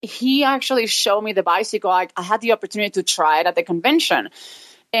he actually showed me the bicycle. I had the opportunity to try it at the convention.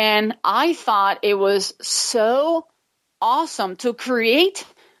 And I thought it was so awesome to create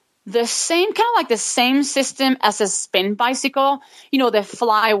the same system as a spin bicycle, the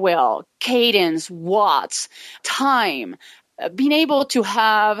flywheel, cadence, watts, time, being able to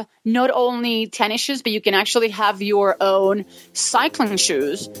have not only tennis shoes, but you can actually have your own cycling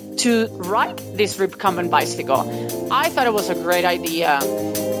shoes to ride this recumbent bicycle. I thought it was a great idea.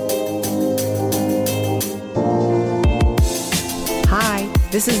 Hi,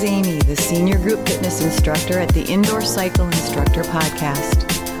 this is Amy, the Senior Group Fitness Instructor at the Indoor Cycle Instructor Podcast.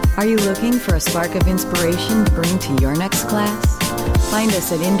 Are you looking for a spark of inspiration to bring to your next class? Find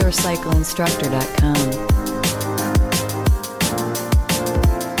us at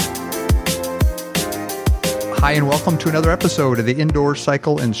indoorcycleinstructor.com. Hi, and welcome to another episode of the Indoor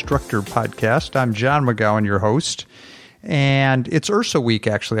Cycle Instructor Podcast. I'm John McGowan, your host, and it's Ursa Week,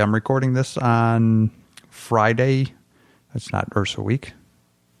 actually. I'm recording this on Friday. It's not Ursa Week.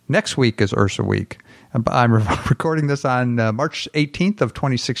 Next week is Ursa Week. I'm recording this on March 18th of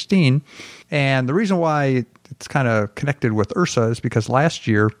 2016, and the reason why it's kind of connected with Ursa is because last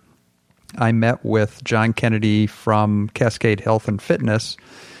year I met with John Kennedy from Cascade Health and Fitness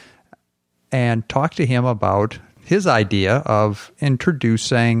and talked to him about his idea of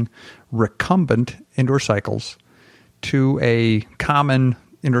introducing recumbent indoor cycles to a common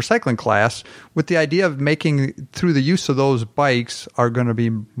indoor cycling class, with the idea of making, through the use of those bikes, are going to be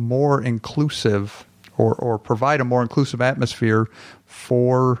more inclusive or provide a more inclusive atmosphere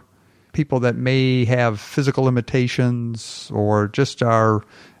for people that may have physical limitations or just are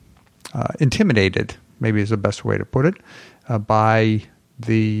intimidated, maybe is the best way to put it, by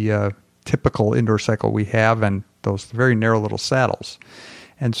the typical indoor cycle we have and those very narrow little saddles.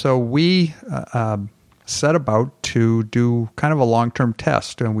 And so we set about to do kind of a long-term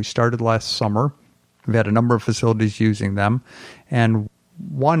test, and we started last summer. We've had a number of facilities using them, and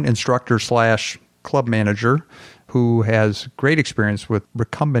one instructor / club manager who has great experience with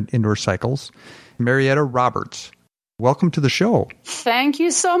recumbent indoor cycles, Marietta Roberts. Welcome to the show. Thank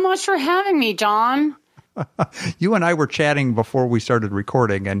you so much for having me, John. You and I were chatting before we started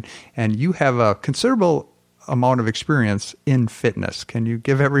recording, and you have a considerable amount of experience in fitness. Can you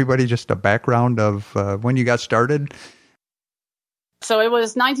give everybody just a background of when you got started? So it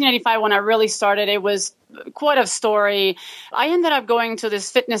was 1985 when I really started. It was quite a story. I ended up going to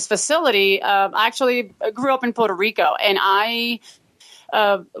this fitness facility. I actually grew up in Puerto Rico, and I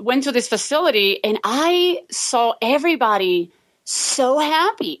went to this facility, and I saw everybody so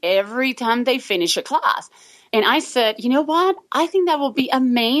happy every time they finish a class. And I said, you know what? I think that will be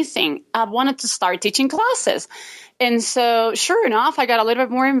amazing. I wanted to start teaching classes. And so sure enough, I got a little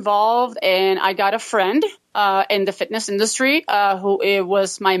bit more involved, and I got a friend in the fitness industry who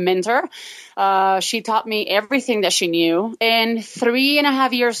was my mentor. She taught me everything that she knew. And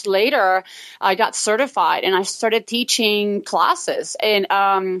 3.5 years later, I got certified and I started teaching classes. And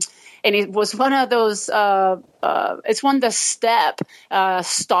it was one of those, it's when the step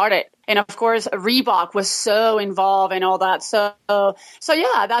started. And of course, Reebok was so involved and all that. So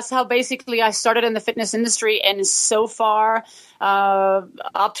yeah, that's how basically I started in the fitness industry. And so far,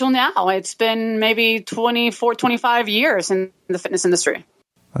 up till now, it's been maybe 24, 25 years in the fitness industry.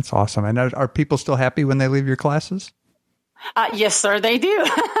 That's awesome. And are people still happy when they leave your classes? Yes, sir, they do.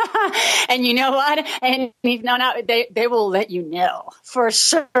 And you know what? And they will let you know for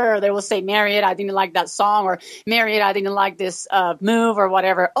sure. They will say, Mariette, I didn't like that song, or Mariette, I didn't like this move or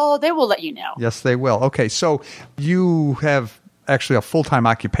whatever. Oh, they will let you know. Yes, they will. Okay, so you have actually a full-time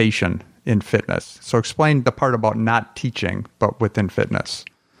occupation in fitness. So explain the part about not teaching, but within fitness.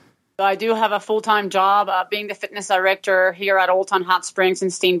 I do have a full-time job being the fitness director here at Old Town Hot Springs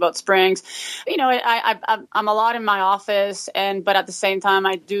in Steamboat Springs. You know, I'm a lot in my office, but at the same time,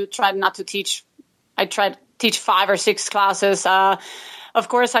 I do try not to teach. I try to teach 5 or 6 classes. Of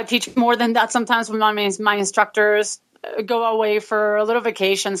course, I teach more than that sometimes when my instructors go away for a little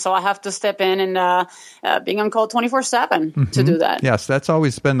vacation, so I have to step in and being on call 24/7 to do that. Yes, that's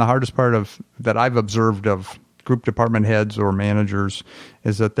always been the hardest part that I've observed of group department heads or managers,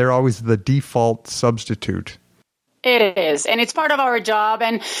 is that they're always the default substitute. It is, and it's part of our job.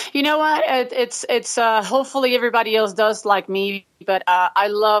 And you know what? It's hopefully everybody else does like me, but I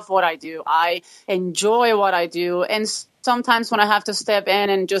love what I do. I enjoy what I do, and sometimes when I have to step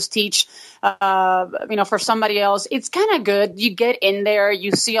in and just teach, for somebody else, it's kind of good. You get in there,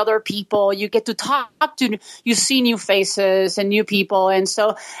 you see other people, you get to talk to, you see new faces and new people. And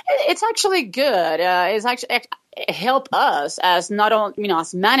so it's actually good. It's actually help us as not only,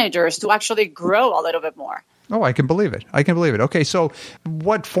 as managers to actually grow a little bit more. Oh, I can believe it. Okay, so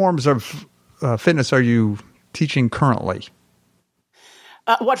what forms of fitness are you teaching currently?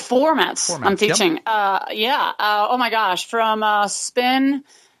 What formats I'm teaching? Yep. Oh my gosh, from spin,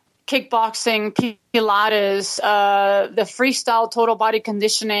 kickboxing, Pilates, the freestyle total body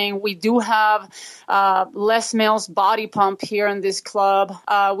conditioning. We do have Les Mills body pump here in this club.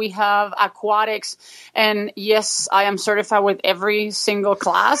 We have aquatics. And yes, I am certified with every single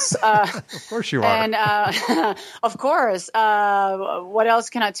class. Of course you are. And of course, what else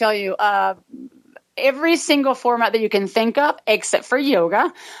can I tell you? Every single format that you can think of, except for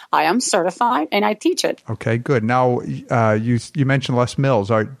yoga, I am certified and I teach it. Okay, good. Now, you mentioned Les Mills.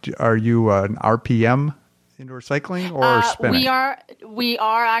 Are you an RPM indoor cycling or spinning? We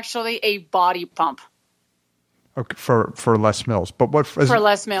are actually a body pump. Okay, for Les Mills. But for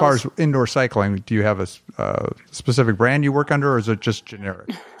Les Mills. As far as indoor cycling, do you have a specific brand you work under, or is it just generic?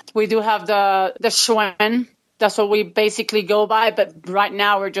 We do have the Schwinn. That's what we basically go by. But right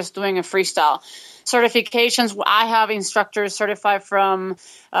now, we're just doing a freestyle. Certifications, I have instructors certified from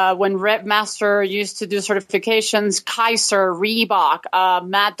when Rep Master used to do certifications, Kaiser, Reebok,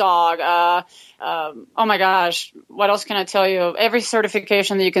 Mad Dog. Oh my gosh, what else can I tell you? Every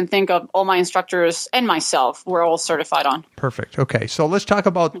certification that you can think of, all my instructors and myself, we're all certified on. Perfect. Okay, so let's talk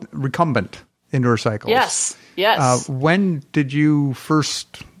about recumbent indoor cycles. Yes. When did you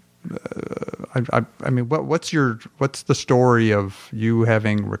first... I mean, what's the story of you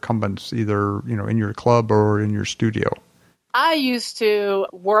having recumbents either, in your club or in your studio? I used to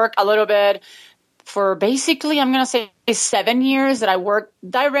work a little bit for basically, I'm going to say 7 years that I worked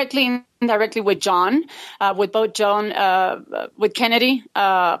directly and indirectly with John, with both John, with Kennedy,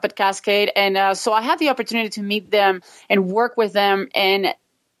 at Cascade. And so I had the opportunity to meet them and work with them. And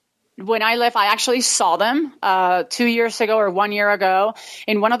when I left, I actually saw them 2 years ago or 1 year ago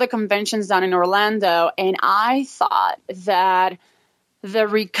in one of the conventions down in Orlando. And I thought that the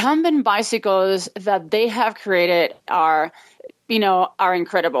recumbent bicycles that they have created are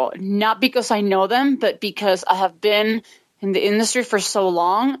incredible. Not because I know them, but because I have been in the industry for so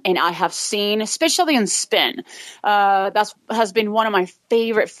long, and I have seen, especially in spin, that has been one of my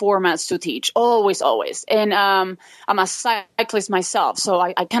favorite formats to teach, always. And I'm a cyclist myself, so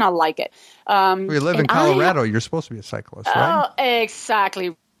I kind of like it. We live in Colorado. You're supposed to be a cyclist, right? Oh,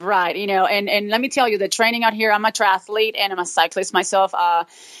 exactly. Right. And let me tell you, the training out here, I'm a triathlete and I'm a cyclist myself.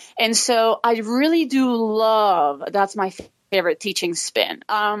 And so I really do love, that's my favorite teaching spin.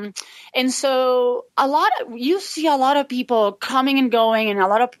 And so you see a lot of people coming and going and a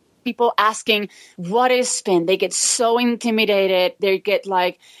lot of people asking, what is spin? They get so intimidated. They get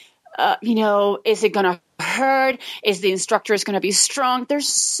like, is it going to hurt? Is the instructor going to be strong? There's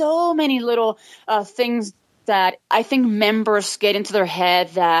so many little things that I think members get into their head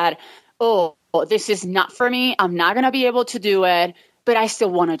that, oh, this is not for me. I'm not going to be able to do it, but I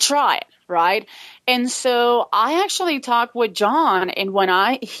still want to try it. Right. And so I actually talked with John, and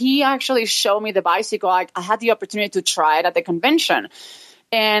when he actually showed me the bicycle, I had the opportunity to try it at the convention.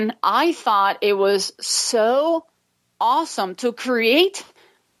 And I thought it was so awesome to create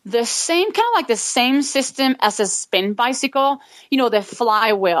the same, kind of like the same system as a spin bicycle, the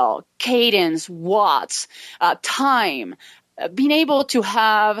flywheel, cadence, watts, time, being able to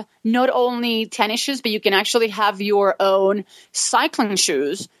have not only tennis shoes, but you can actually have your own cycling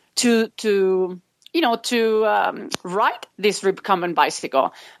shoes to ride this recumbent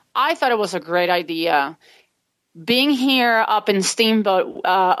bicycle. I thought it was a great idea. Being here up in Steamboat,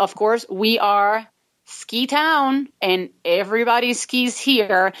 of course, we are ski town and everybody skis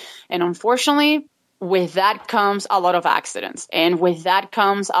here. And unfortunately, with that comes a lot of accidents. And with that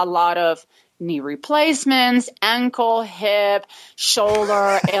comes a lot of knee replacements, ankle, hip,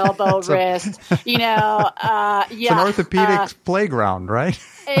 shoulder, elbow, wrist, It's an orthopedic playground, right?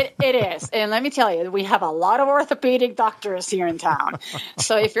 It is. And let me tell you, we have a lot of orthopedic doctors here in town.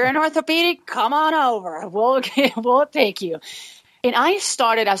 So if you're an orthopedic, come on over. We'll take you. And I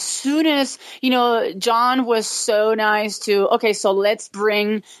started as soon as, John was so nice so let's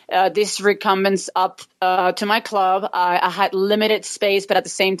bring these recumbents up to my club. I had limited space, but at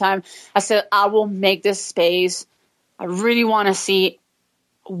the same time, I said, I will make this space. I really want to see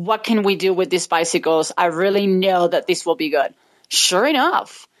what can we do with these bicycles. I really know that this will be good. Sure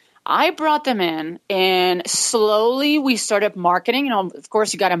enough, I brought them in and slowly we started marketing. Of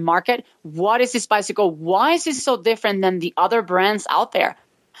course, you got to market. What is this bicycle? Why is it so different than the other brands out there?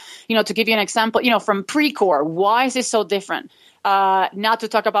 To give you an example, from Precor, why is it so different? Not to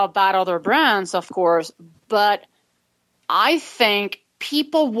talk about bad other brands, of course, but I think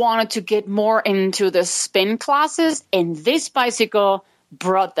people wanted to get more into the spin classes, and this bicycle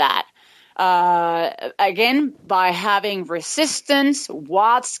brought that. Again, by having resistance,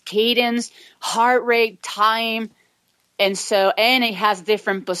 watts, cadence, heart rate, time. And it has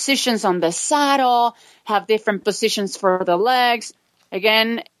different positions on the saddle, have different positions for the legs.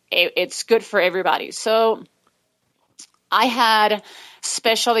 Again, it's good for everybody. So I had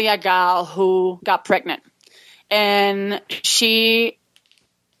especially a gal who got pregnant, and she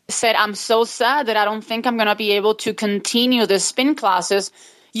said, I'm so sad that I don't think I'm going to be able to continue the spin classes.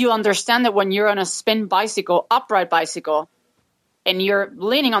 You understand that when you're on a spin bicycle, upright bicycle, and you're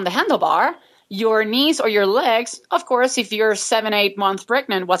leaning on the handlebar, your knees or your legs, of course, if you're 7-8 months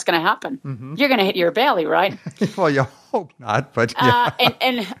pregnant, what's going to happen? Mm-hmm. You're going to hit your belly, right? Well, you hope not, but yeah.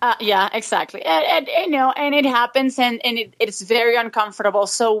 Yeah, exactly. And it happens, and it's very uncomfortable.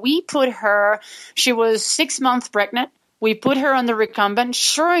 So we put her, she was 6 months pregnant. We put her on the recumbent.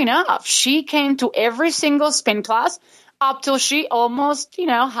 Sure enough, she came to every single spin class up till she almost,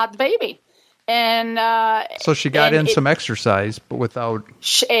 had the baby. And so she got in some exercise, but without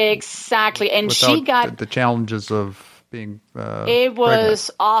exactly, and she got the challenges of being. It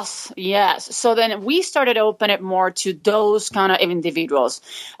was pregnant. us, yes. So then we started to open it more to those kind of individuals.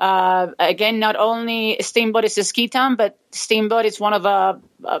 Again, not only Steamboat is a ski town, but Steamboat is one of the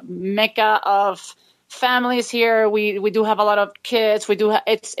mecca of families here. We do have a lot of kids. We do.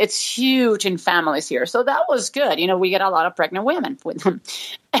 It's huge in families here. So that was good. We get a lot of pregnant women with them.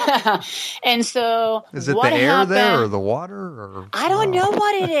 And so, is it the air there or the water? Or I don't know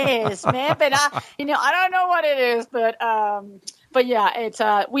what it is, man. But I don't know what it is. But yeah, it's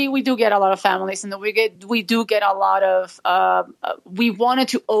we do get a lot of families, and we do get a lot of. We wanted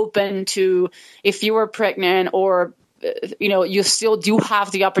to open to if you were pregnant or. You still do have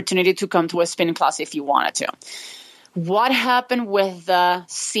the opportunity to come to a spinning class if you wanted to. What happened with the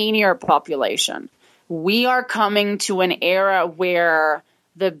senior population? We are coming to an era where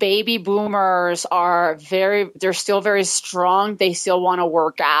the baby boomers they're still very strong. They still want to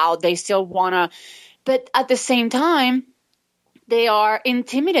work out. They still want to, but at the same time, they are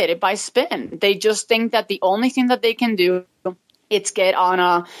intimidated by spin. They just think that the only thing that they can do is get on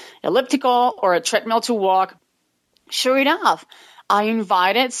a elliptical or a treadmill to walk. Sure enough, I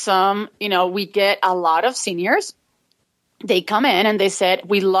invited some, we get a lot of seniors. They come in and they said,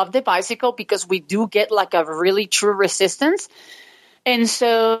 we love the bicycle because we do get like a really true resistance. And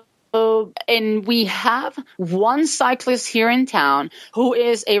so, and we have one cyclist here in town who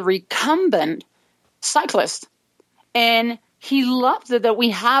is a recumbent cyclist. And he loves it that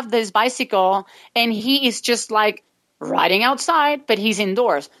we have this bicycle, and he is just like riding outside, but he's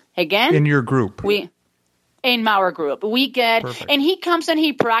indoors. Again, in your group. In our group, we get, Perfect. And he comes and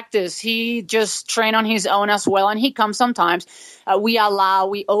he practices. He just train on his own as well. And he comes sometimes. We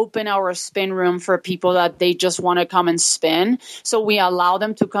open our spin room for people that they just want to come and spin. So we allow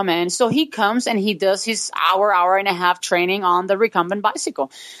them to come in. So he comes and he does his hour and a half training on the recumbent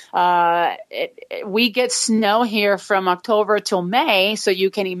bicycle. We get snow here from October till May. So you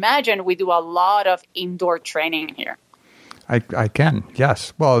can imagine we do a lot of indoor training here. I can,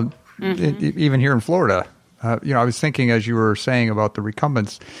 yes. Well, even here in Florida. I was thinking as you were saying about the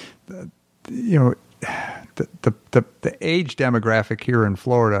recumbents, the age demographic here in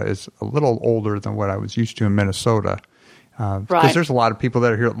Florida is a little older than what I was used to in Minnesota. Because there's a lot of people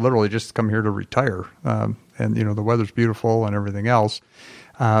that are here literally just come here to retire. And, the weather's beautiful and everything else.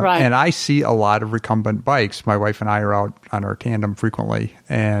 And I see a lot of recumbent bikes. My wife and I are out on our tandem frequently,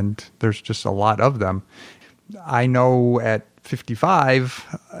 and there's just a lot of them. I know at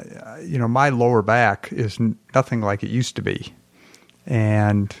 55, my lower back is nothing like it used to be.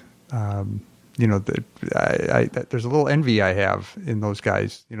 And, there's a little envy I have in those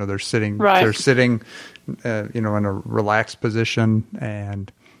guys. They're sitting, in a relaxed position.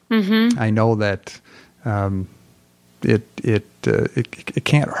 And I know that it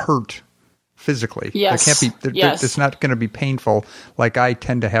can't hurt physically. Yes. It can't be, it's not going to be painful like I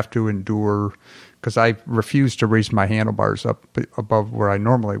tend to have to endure because I refuse to raise my handlebars up above where I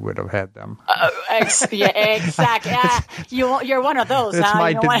normally would have had them. Exactly. You're one of those. It's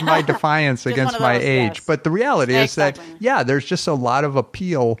my defiance against my age. Yes. But the reality is that, there's just a lot of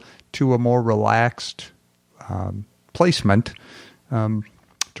appeal to a more relaxed placement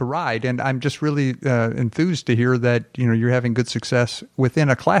to ride. And I'm just really enthused to hear that, you're having good success within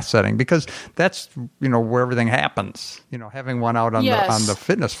a class setting, because that's, where everything happens. Having one out on the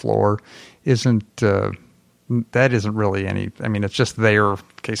fitness floor isn't really any, it's just there in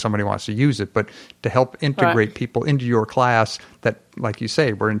case somebody wants to use it, but to help integrate people into your class that, like you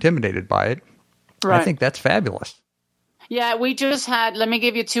say, were intimidated by it. I think that's fabulous. Yeah, we just had, let me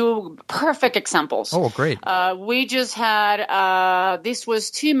give you two perfect examples. Oh, great. We just had, this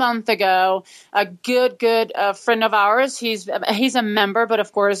was 2 months ago, a good friend of ours. He's a member, but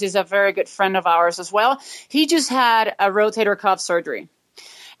of course he's a very good friend of ours as well. He just had a rotator cuff surgery.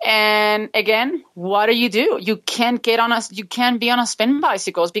 And again, what do? You can't be on a spin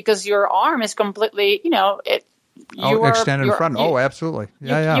bicycles because your arm is completely, extended in front. Oh, absolutely.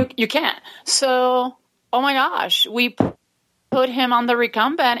 Yeah. You can't. So, oh my gosh, we put him on the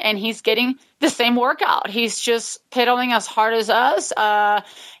recumbent and he's getting the same workout. He's just pedaling as hard as us,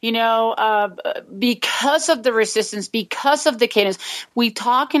 because of the resistance, because of the cadence. We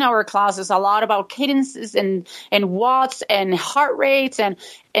talk in our classes a lot about cadences and watts and heart rates.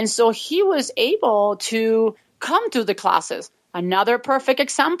 And so he was able to come to the classes. Another perfect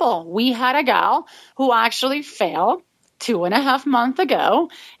example. We had a gal who actually fell 2.5 months ago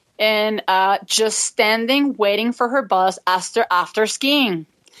and just standing, waiting for her bus after skiing.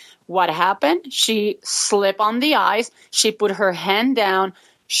 What happened? She slipped on the ice. She put her hand down.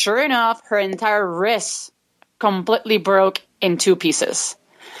 Sure enough, her entire wrist completely broke in 2 pieces.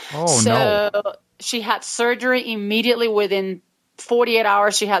 Oh, no. So she had surgery immediately within 48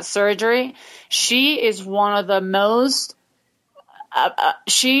 hours. She had surgery. She is one of the most,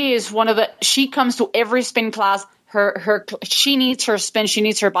 she comes to every spin class. She needs her spin. She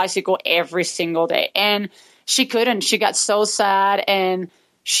needs her bicycle every single day. And she couldn't. She got so sad. And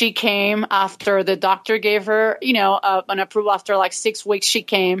she came after the doctor gave her, an approval after like 6 weeks. She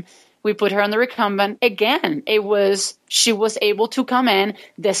came. We put her on the recumbent. Again, she was able to come in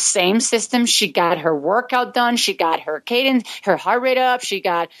the same system. She got her workout done. She got her cadence, her heart rate up. She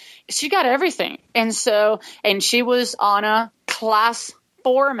got everything. And she was on a class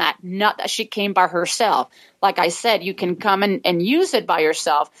format, not that she came by herself. Like I said, you can come in and use it by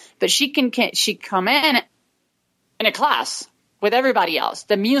yourself, but she come in a class with everybody else,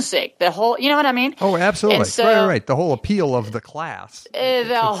 the music, the whole, you know what I mean? Oh, absolutely. So, right. The whole appeal of the class.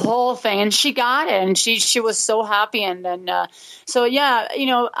 The whole thing. And she got it and she was so happy. And then,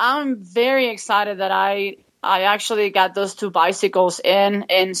 I'm very excited that I actually got those 2 bicycles in.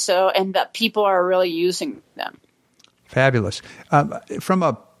 And that people are really using them. Fabulous. From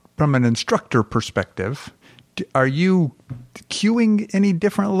an instructor perspective, are you cueing any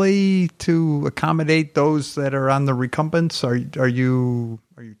differently to accommodate those that are on the recumbents? Are you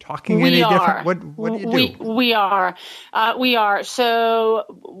talking any different? What do you do? We are.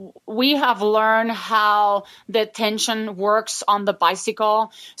 So we have learned how the tension works on the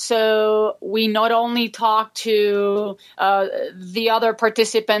bicycle. So we not only talk to the other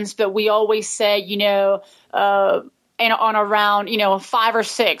participants, but we always say, and on around, 5 or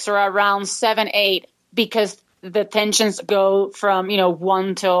 6 or around 7, 8, because the tensions go from,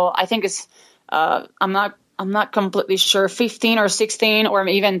 1 till I think it's, I'm not completely sure, 15 or 16 or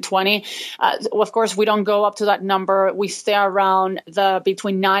even 20. Of course, we don't go up to that number. We stay around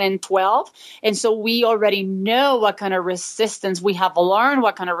between 9 and 12. And so we already know what kind of resistance we have learned,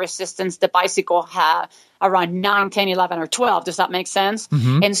 what kind of resistance the bicycle has around 9, 10, 11, or 12. Does that make sense?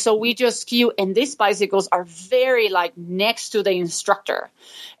 Mm-hmm. And so we just cue, and these bicycles are very next to the instructor.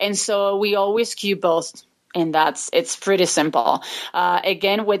 And so we always cue both. And it's pretty simple.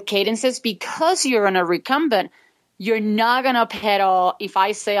 Again, with cadences, because you're on a recumbent, you're not going to pedal. If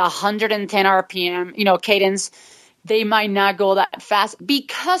I say 110 RPM, cadence, they might not go that fast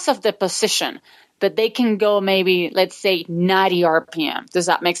because of the position. But they can go maybe, let's say, 90 RPM. Does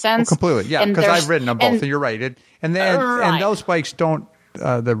that make sense? Oh, completely, yeah, because I've ridden them both, and you're right. And those bikes don't,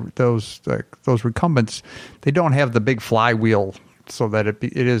 those recumbents, they don't have the big flywheel, so that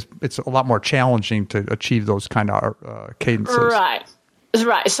it's a lot more challenging to achieve those kind of cadences.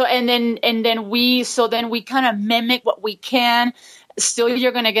 Right. So then we kind of mimic what we can. Still,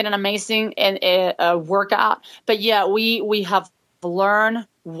 you're going to get an amazing workout. But yeah, we have learned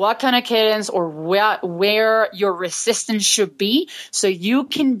what kind of cadence or where your resistance should be, so you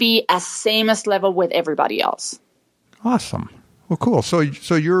can be at same-est level with everybody else. Awesome. Well, cool. So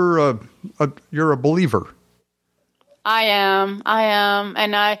you're a believer. I am,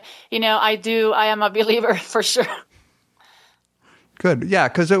 and I am a believer for sure. Good, yeah,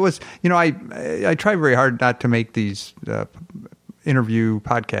 because it was, I try very hard not to make these interview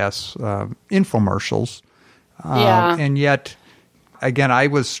podcasts infomercials, and yet, again, I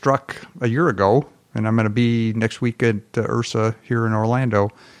was struck a year ago, and I'm going to be next week at URSA here in Orlando.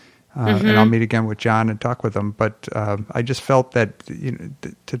 And I'll meet again with John and talk with him. But I just felt that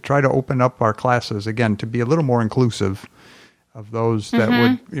to try to open up our classes, again, to be a little more inclusive of those that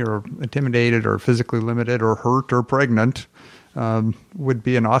would, intimidated or physically limited or hurt or pregnant, would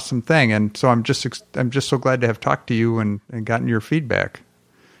be an awesome thing. And so I'm just so glad to have talked to you and gotten your feedback.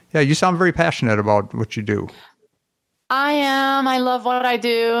 Yeah, you sound very passionate about what you do. I am. I love what I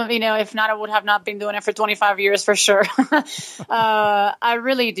do. If not, I would have not been doing it for 25 years for sure. I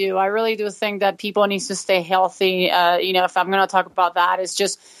really do. I really do think that people need to stay healthy. If I'm going to talk about that, it's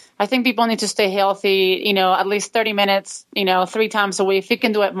just, I think people need to stay healthy, at least 30 minutes, 3 times a week. If you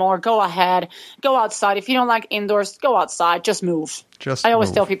can do it more, go ahead, go outside. If you don't like indoors, go outside, just move. I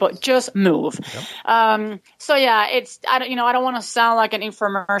always tell people, just move. Yep. So yeah, I don't want to sound like an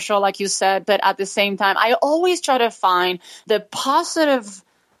infomercial, like you said, but at the same time, I always try to find the positive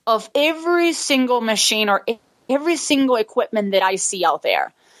of every single machine or every single equipment that I see out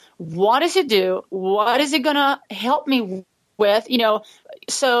there. What does it do? What is it going to help me with?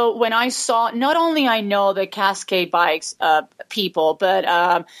 So when I saw, not only I know the Cascade Bikes people, but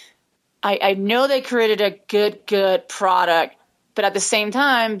I know they created a good product. But at the same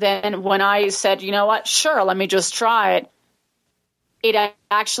time, then when I said, you know what, sure, let me just try it, it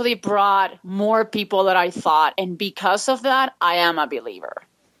actually brought more people than I thought. And because of that, I am a believer.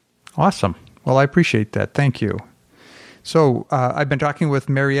 Awesome. Well, I appreciate that. Thank you. So I've been talking with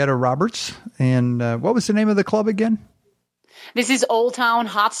Marietta Roberts. And what was the name of the club again? This is Old Town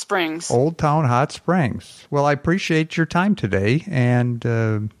Hot Springs. Old Town Hot Springs. Well, I appreciate your time today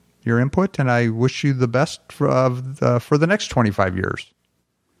and your input, and I wish you the best for the next 25 years.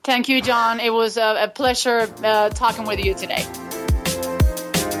 Thank you, John. It was a pleasure talking with you today.